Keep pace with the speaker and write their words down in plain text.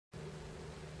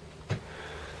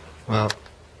Well,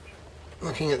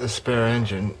 looking at the spare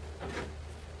engine,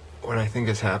 what I think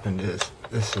has happened is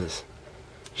this has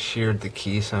sheared the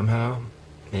key somehow.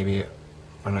 Maybe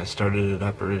when I started it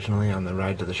up originally on the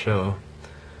ride to the show,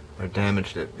 or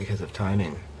damaged it because of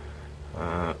timing,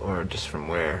 or just from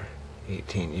wear,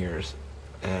 18 years.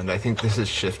 And I think this is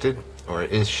shifted, or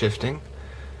is shifting,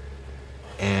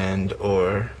 and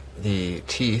or the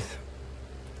teeth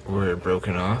were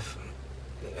broken off,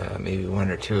 maybe one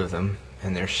or two of them,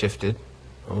 and they're shifted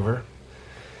over.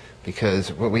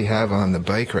 Because what we have on the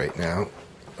bike right now,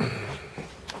 I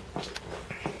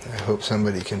hope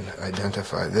somebody can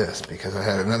identify this, because I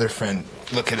had another friend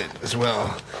look at it as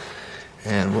well.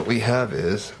 And what we have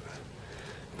is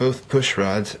both push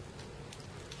rods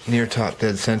near top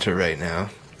dead center right now.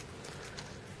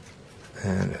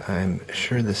 And I'm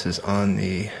sure this is on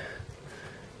the,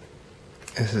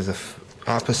 this is a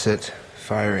opposite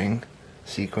firing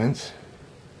sequence,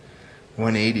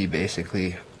 180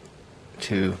 basically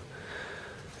to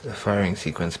the firing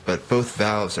sequence, but both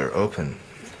valves are open.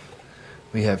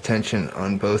 We have tension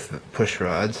on both push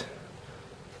rods,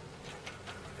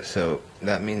 so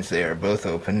that means they are both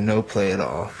open, no play at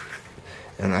all.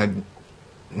 And I'm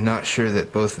not sure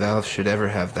that both valves should ever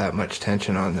have that much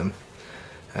tension on them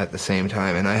at the same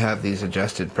time. And I have these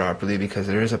adjusted properly because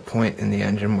there is a point in the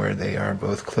engine where they are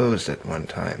both closed at one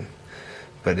time,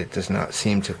 but it does not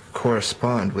seem to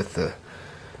correspond with the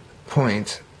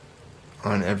point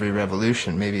on every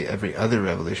revolution, maybe every other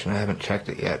revolution. I haven't checked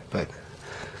it yet, but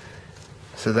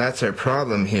so that's our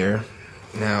problem here.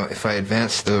 Now if I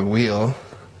advance the wheel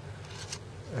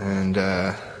and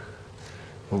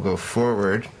we'll go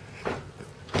forward,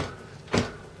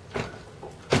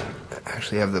 I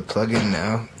actually have the plug in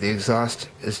now. The exhaust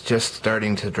is just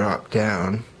starting to drop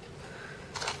down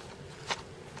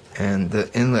and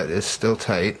the inlet is still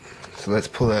tight, so let's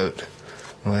pull out.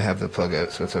 Well, I have the plug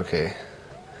out, so it's okay.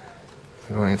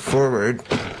 Going forward,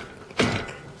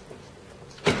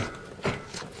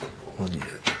 we'll do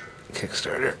a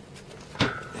Kickstarter.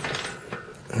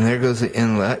 And there goes the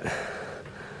inlet.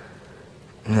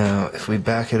 Now, if we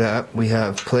back it up, we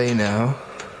have play now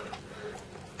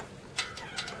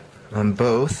on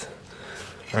both.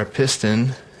 Our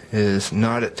piston is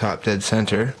not at top dead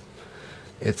center.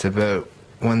 It's about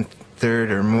 1/3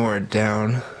 or more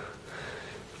down.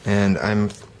 And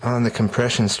I'm on the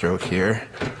compression stroke here,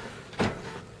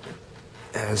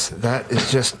 as that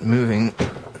is just moving.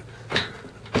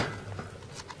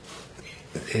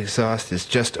 The exhaust is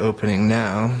just opening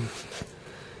now,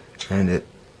 and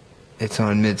it's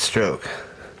on mid-stroke.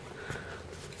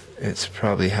 It's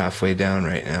probably halfway down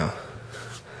right now.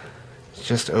 It's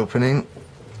just opening.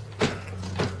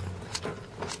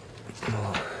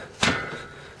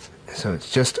 So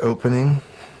it's just opening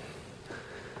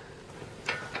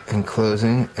and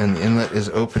closing, and the inlet is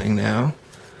opening now.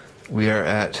 We are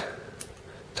at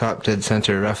top dead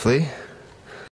center roughly.